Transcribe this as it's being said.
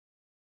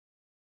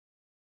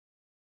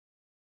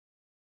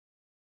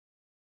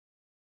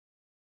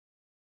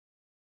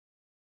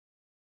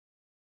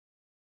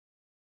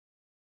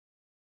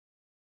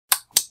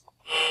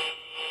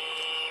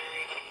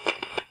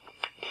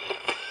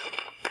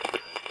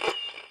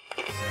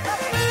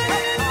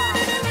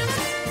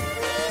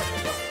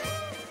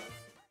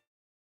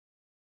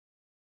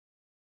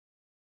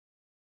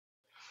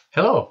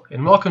Hello,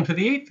 and welcome to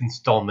the 8th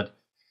installment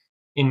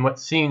in what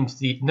seems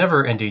the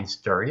never-ending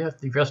story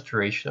of the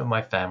restoration of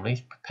my family's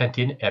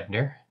Perpetuum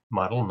Ebner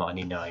Model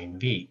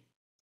 99V.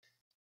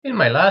 In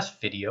my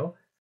last video,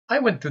 I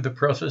went through the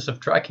process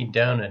of tracking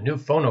down a new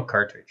phono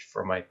cartridge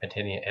for my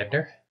Perpetuum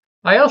Ebner.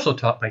 I also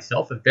taught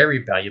myself a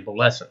very valuable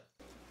lesson.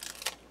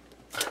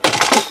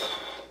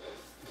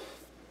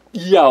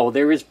 Yo,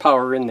 there is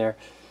power in there.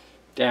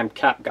 Damn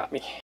cap got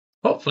me.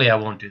 Hopefully I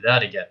won't do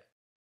that again.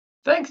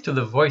 Thanks to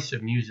the Voice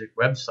of Music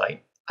website,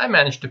 I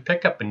managed to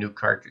pick up a new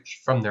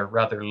cartridge from their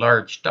rather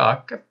large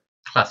stock of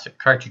classic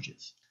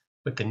cartridges.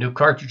 With the new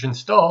cartridge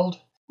installed,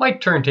 my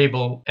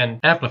turntable and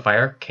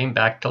amplifier came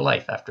back to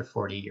life after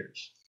 40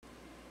 years.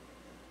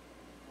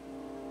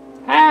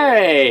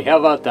 Hey, how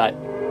about that?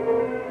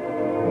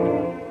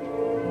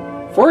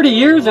 40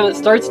 years and it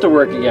starts to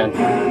work again.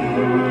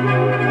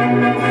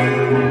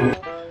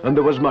 And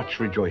there was much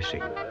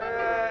rejoicing.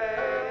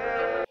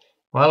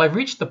 Well, I've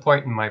reached the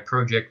point in my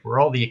project where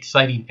all the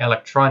exciting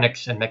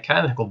electronics and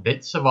mechanical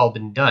bits have all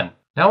been done.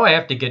 Now I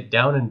have to get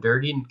down and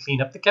dirty and clean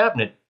up the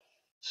cabinet.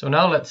 So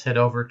now let's head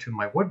over to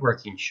my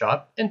woodworking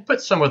shop and put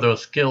some of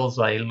those skills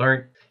I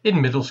learned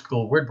in middle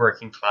school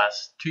woodworking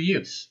class to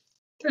use.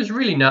 There's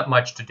really not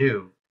much to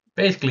do.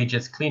 Basically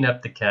just clean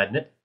up the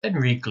cabinet and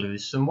re-glue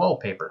some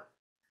wallpaper.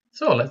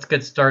 So let's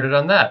get started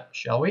on that,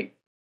 shall we?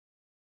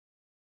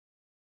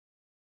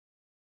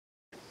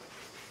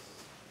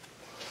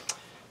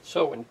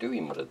 So when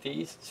doing one of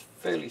these, it's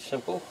fairly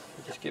simple.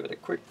 You just give it a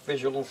quick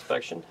visual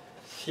inspection,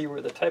 see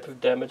where the type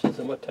of damage is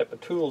and what type of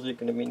tools you're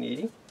going to be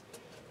needing.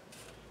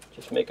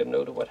 Just make a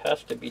note of what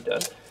has to be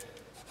done.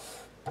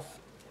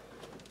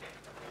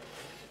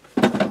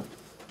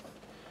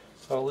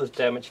 All this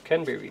damage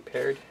can be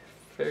repaired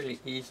fairly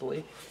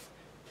easily.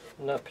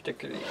 Not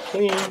particularly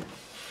clean,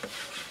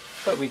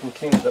 but we can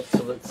clean it up so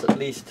that it's at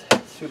least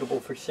suitable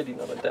for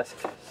sitting on a desk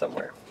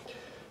somewhere.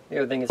 The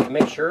other thing is to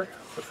make sure,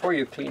 before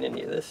you clean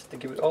any of this, to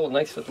give it all a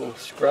nice little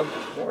scrub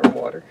with warm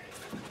water.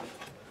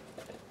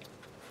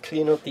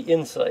 Clean out the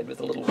inside with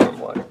a little warm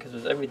water, because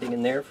there's everything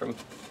in there from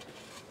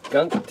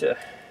gunk to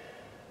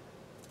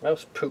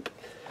mouse poop.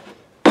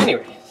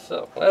 Anyway,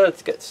 so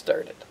let's get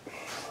started.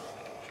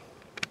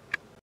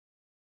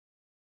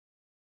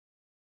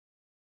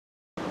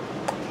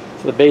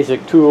 So the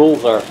basic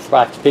tools are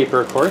wax paper,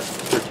 of course,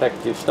 to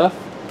protect your stuff.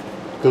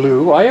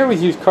 Glue. I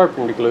always use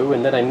carpenter glue,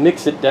 and then I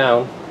mix it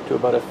down to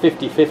about a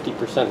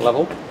 50-50%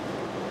 level.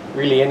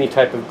 Really any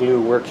type of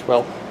glue works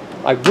well.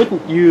 I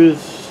wouldn't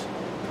use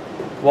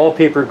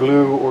wallpaper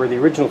glue or the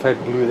original type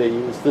of glue they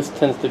use. This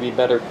tends to be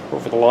better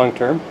over the long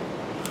term.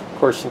 Of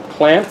course, some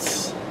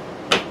clamps,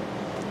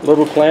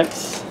 little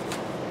clamps,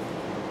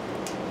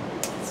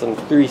 some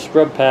 3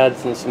 scrub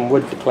pads and some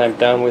wood to clamp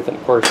down with, and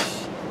of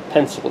course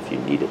pencil if you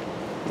need it.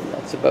 And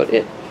that's about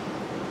it.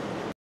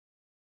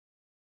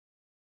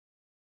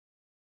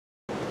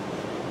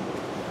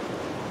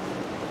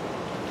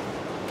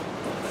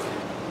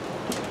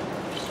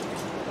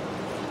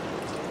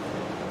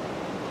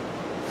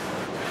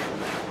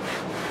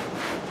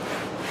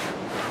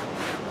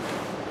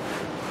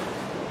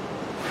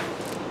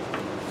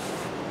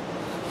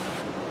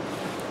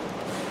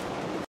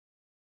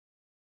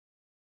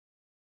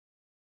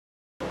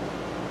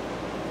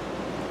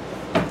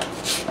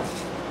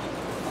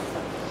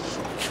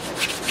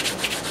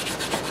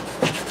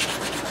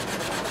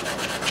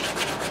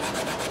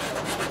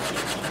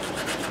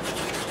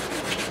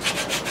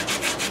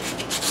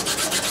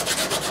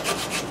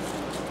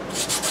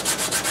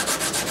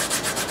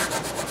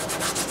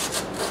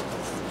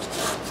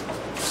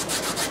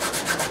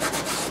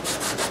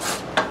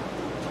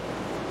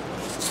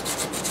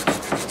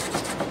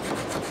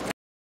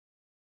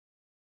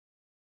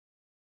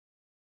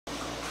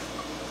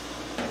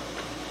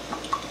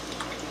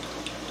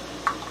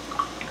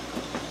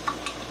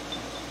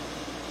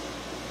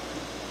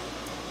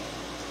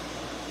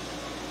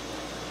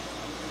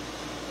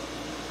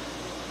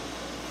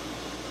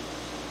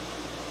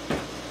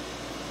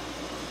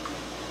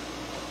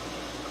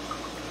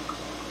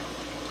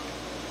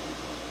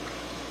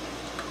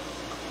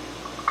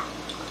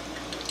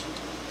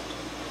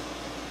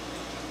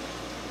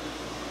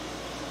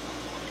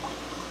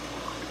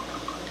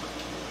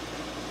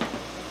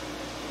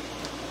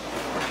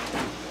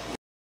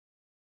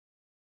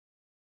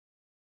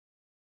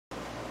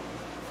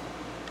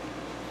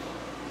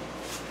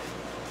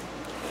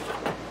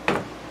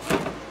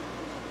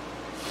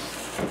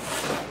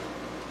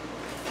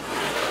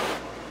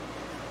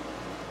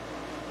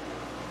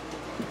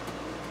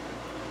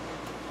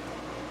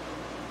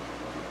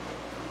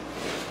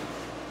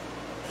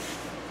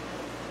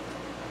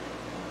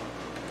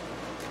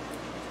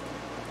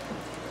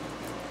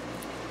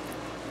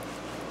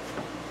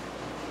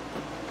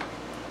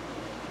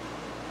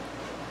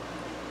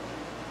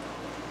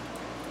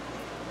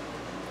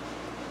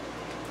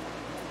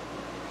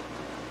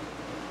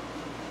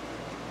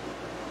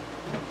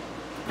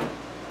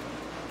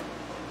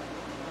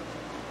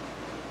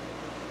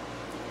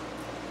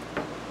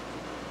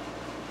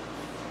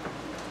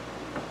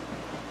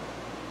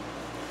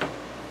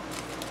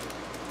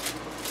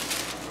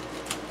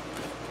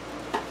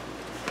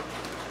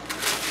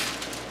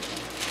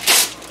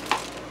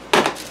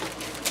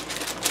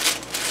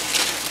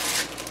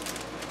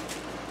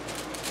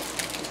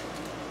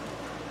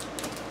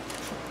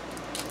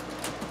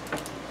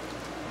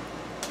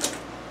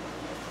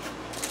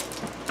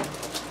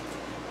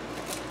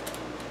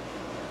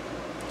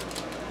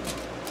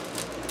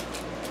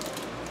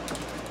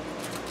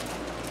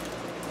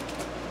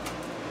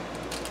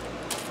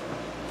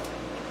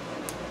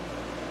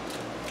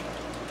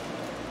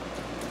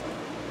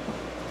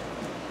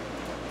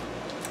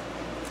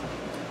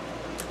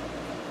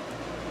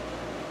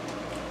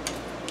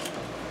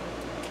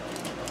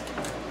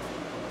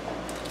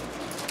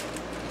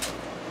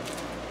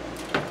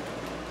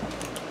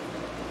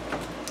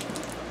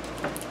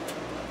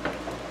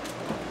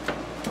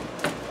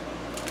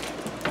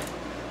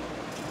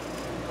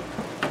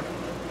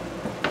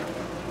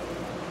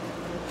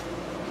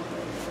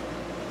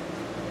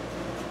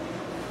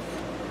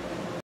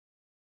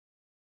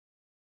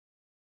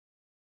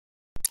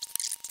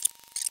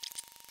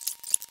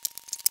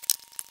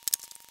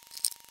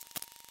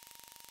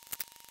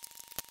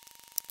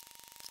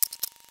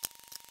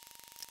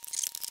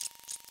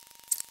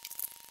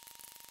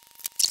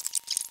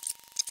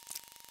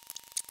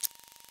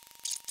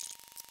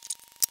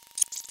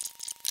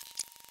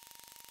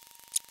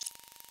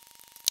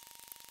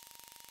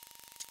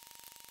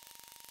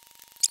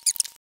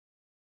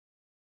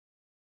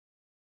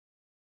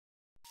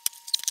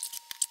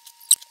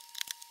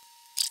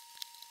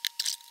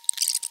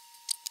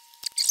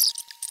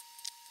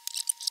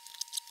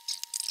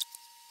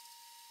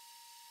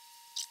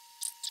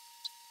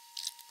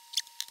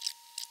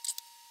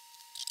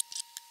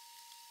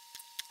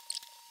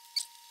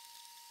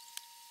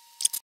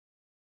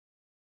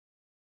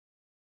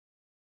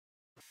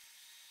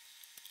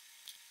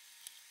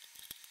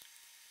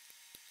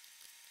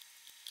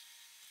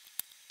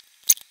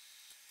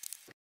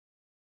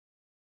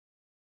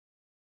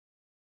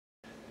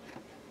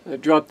 I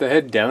dropped the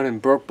head down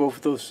and broke both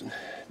of those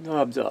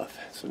knobs off.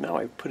 So now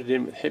I put it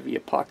in with heavy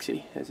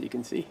epoxy, as you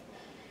can see.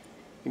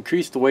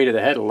 Increased the weight of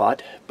the head a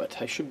lot, but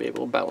I should be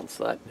able to balance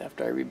that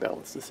after I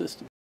rebalance the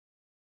system.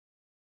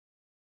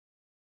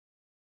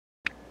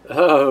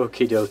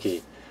 Okie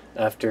dokie.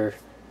 After,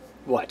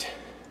 what?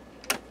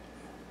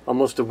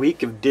 Almost a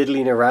week of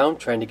diddling around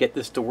trying to get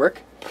this to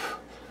work.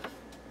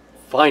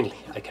 Finally,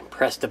 I can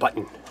press the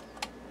button.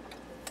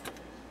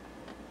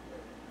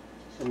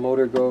 The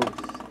motor goes.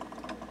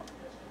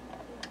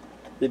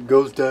 It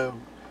goes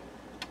down.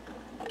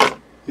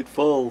 It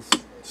falls,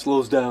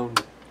 slows down,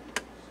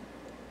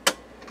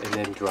 and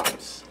then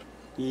drops.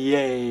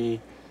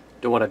 Yay!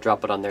 Don't want to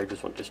drop it on there,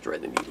 just want to destroy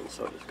the needle,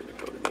 so I'm just going to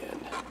go to the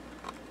end.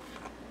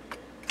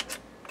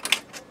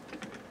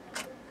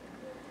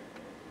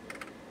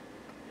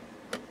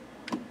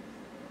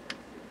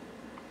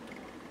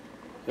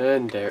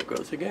 And there it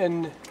goes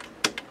again.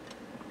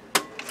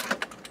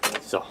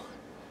 So,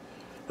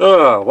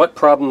 what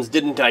problems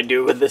didn't I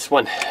do with this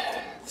one?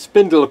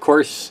 Spindle, of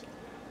course,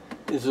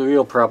 is a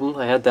real problem.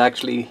 I had to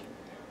actually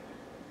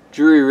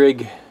jury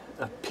rig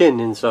a pin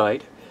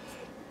inside.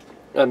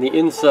 On the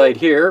inside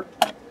here,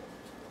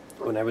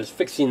 when I was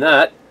fixing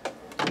that,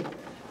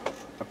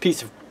 a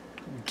piece of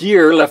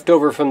gear left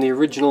over from the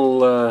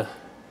original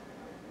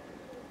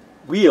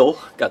wheel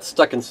got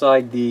stuck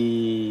inside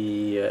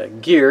the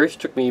gears.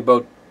 Took me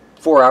about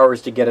 4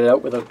 hours to get it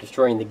out without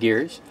destroying the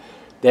gears.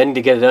 Then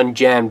to get it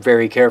unjammed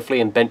very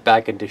carefully and bent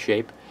back into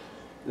shape.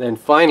 And then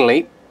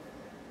finally,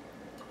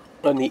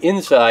 on the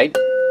inside,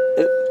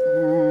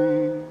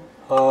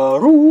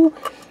 on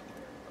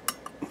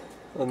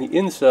the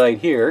inside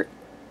here,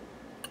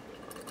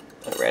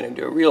 I ran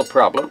into a real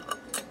problem.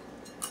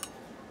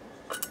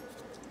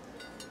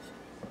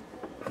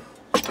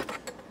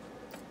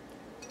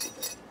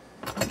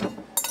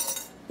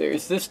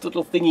 There's this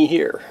little thingy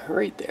here,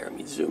 right there. Let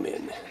me zoom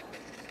in.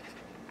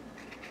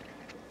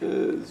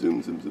 Zoom,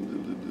 zoom, zoom, zoom,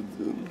 zoom,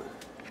 zoom.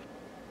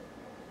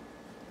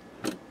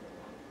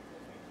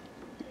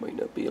 You might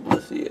not be able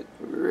to see it.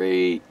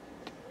 Right.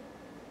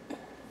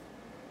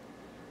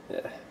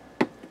 Yeah.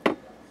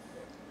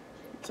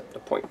 Something to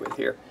point with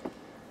here.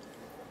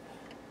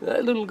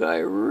 That little guy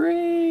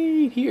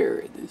right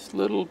here, this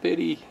little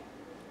bitty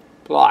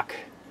block,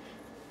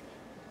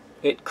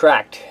 it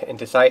cracked and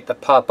decided to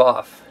pop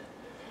off.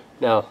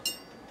 Now,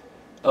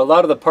 a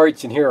lot of the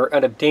parts in here are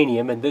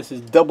unobtainium, and this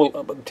is double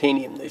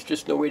unobtainium. There's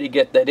just no way to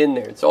get that in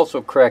there. It's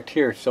also cracked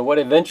here, so what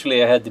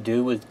eventually I had to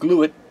do was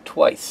glue it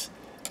twice.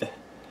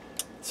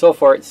 So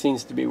far it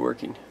seems to be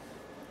working.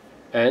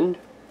 And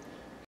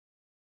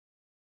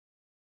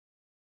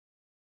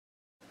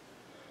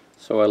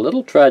so a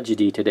little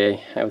tragedy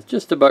today. I was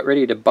just about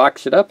ready to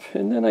box it up,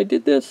 and then I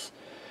did this.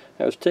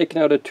 I was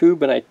taking out a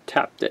tube and I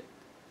tapped it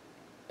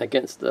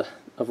against the,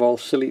 of all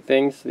silly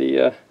things,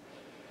 the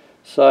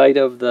side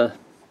of the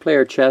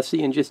player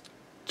chassis, and just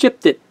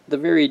chipped it, the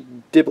very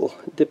dip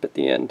at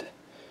the end.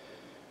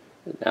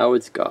 And now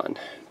it's gone.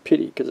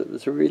 Pity, because it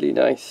was a really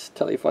nice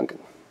Telefunken.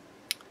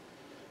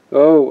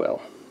 Oh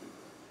well.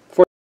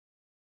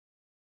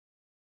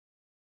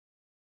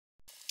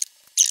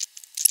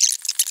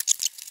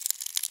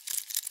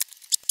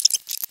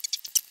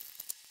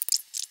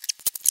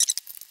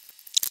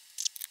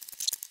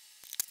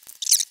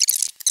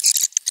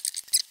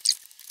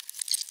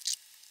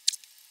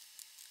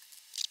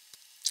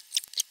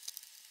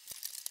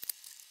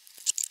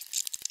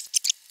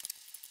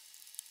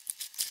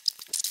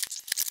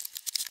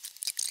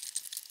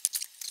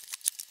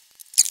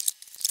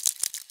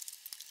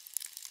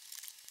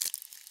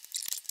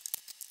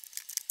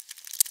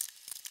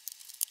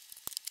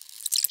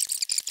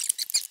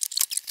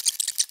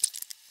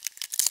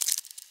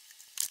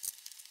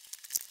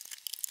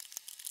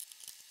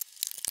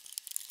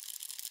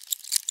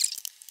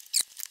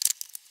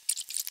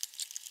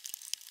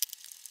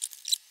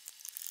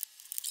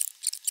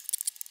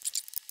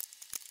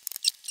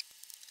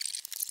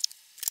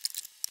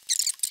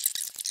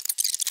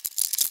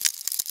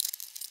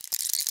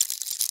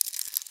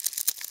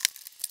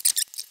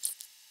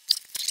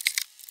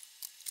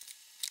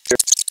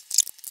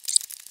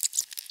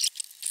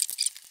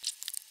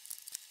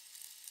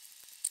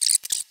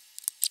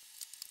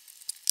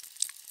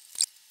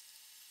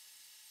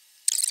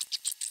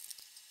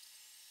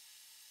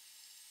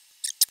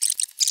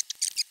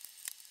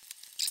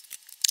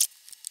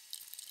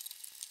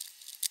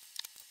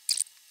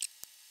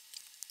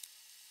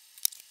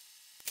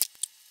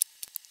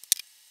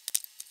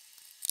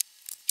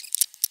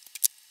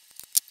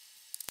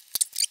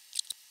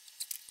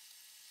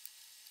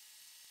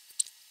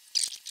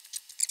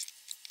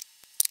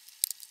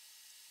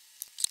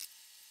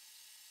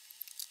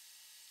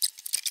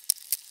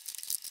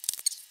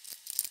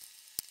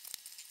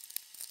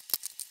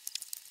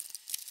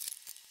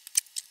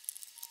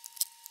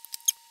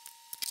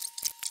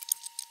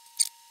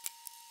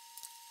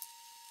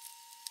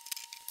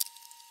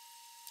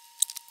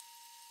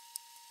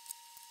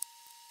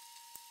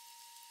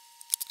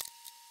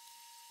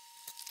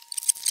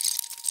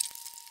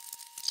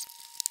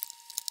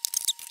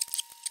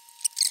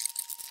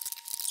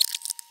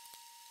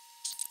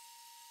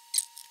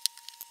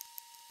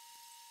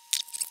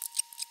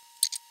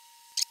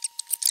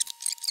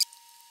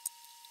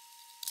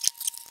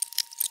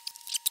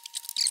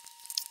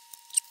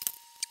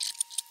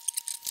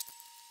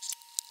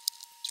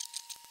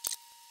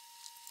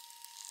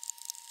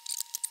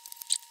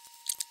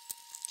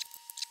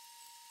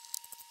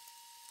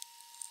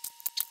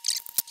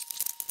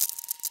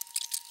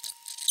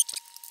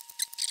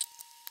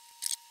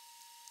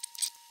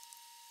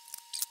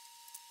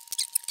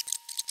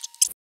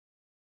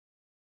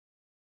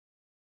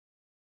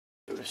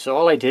 so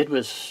all I did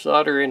was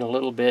solder in a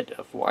little bit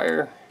of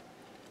wire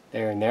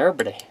there and there,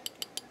 but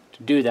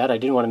to do that I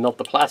didn't want to melt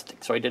the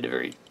plastic, so I did a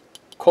very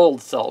cold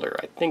solder.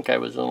 I think I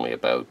was only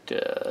about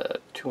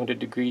 200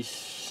 degrees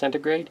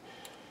centigrade.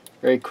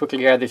 Very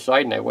quickly either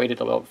side, and I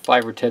waited about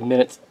 5 or 10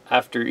 minutes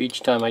after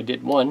each time I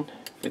did one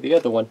for the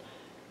other one.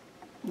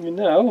 And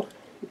now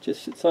it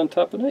just sits on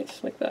top of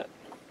nice like that.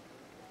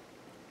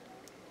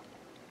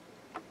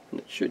 And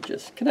it should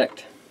just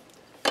connect.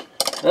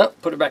 Well,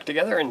 put it back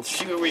together and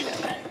see what we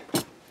get.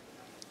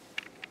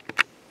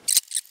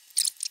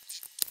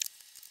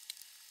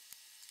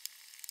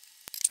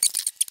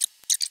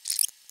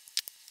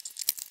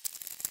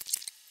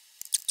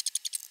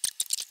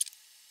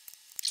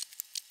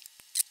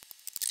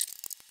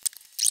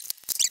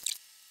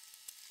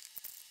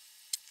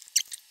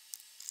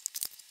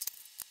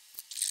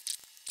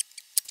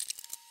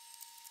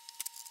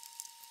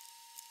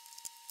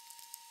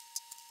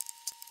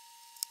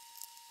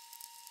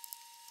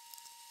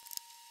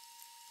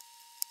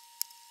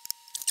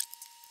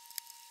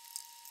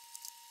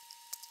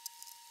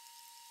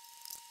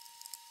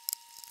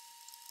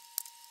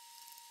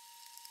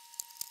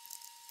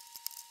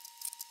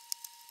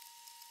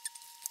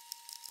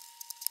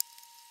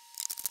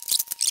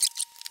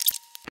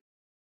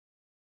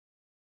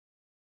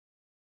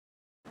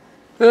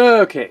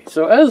 Okay,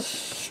 so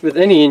as with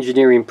any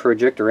engineering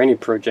project or any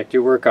project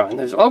you work on,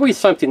 there's always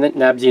something that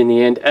nabs you in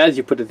the end as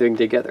you put a thing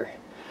together.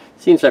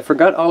 Seems I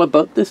forgot all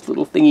about this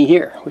little thingy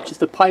here, which is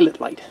the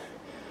pilot light.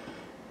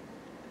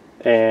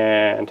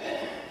 And the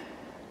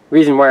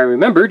reason why I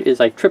remembered is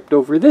I tripped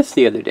over this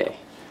the other day.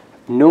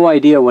 No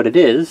idea what it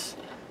is,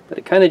 but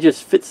it kind of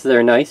just fits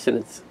there nice, and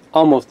it's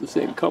almost the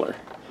same color.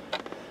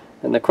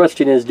 And the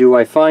question is, do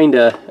I find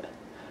a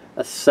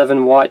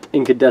 7-watt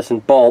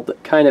incandescent bulb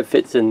that kind of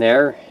fits in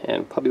there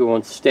and probably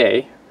won't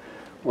stay,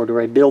 or do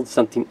I build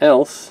something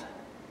else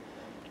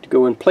to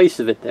go in place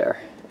of it there?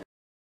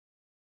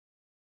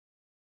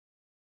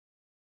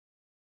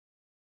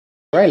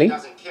 Riley,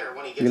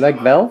 do you like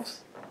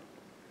valves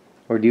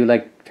or do you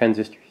like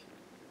transistors?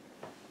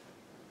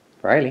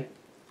 Riley?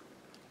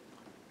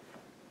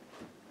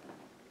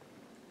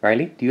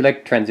 Riley, do you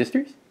like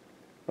transistors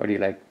or do you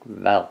like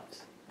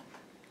valves?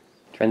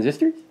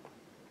 Transistors?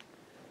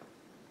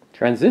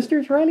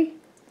 Transistors, Riley?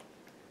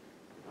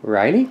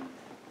 Riley?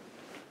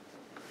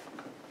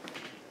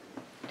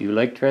 Do you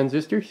like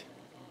transistors?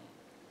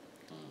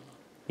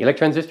 You like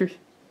transistors?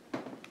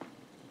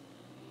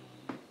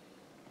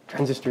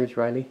 Transistors,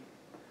 Riley?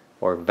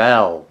 Or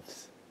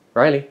valves?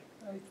 Riley?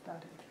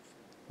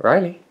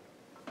 Riley?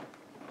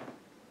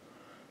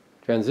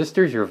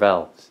 Transistors or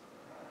valves?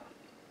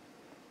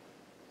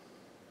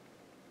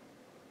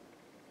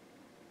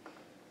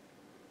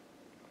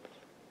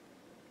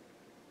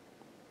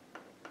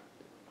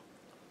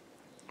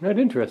 Not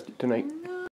interested tonight.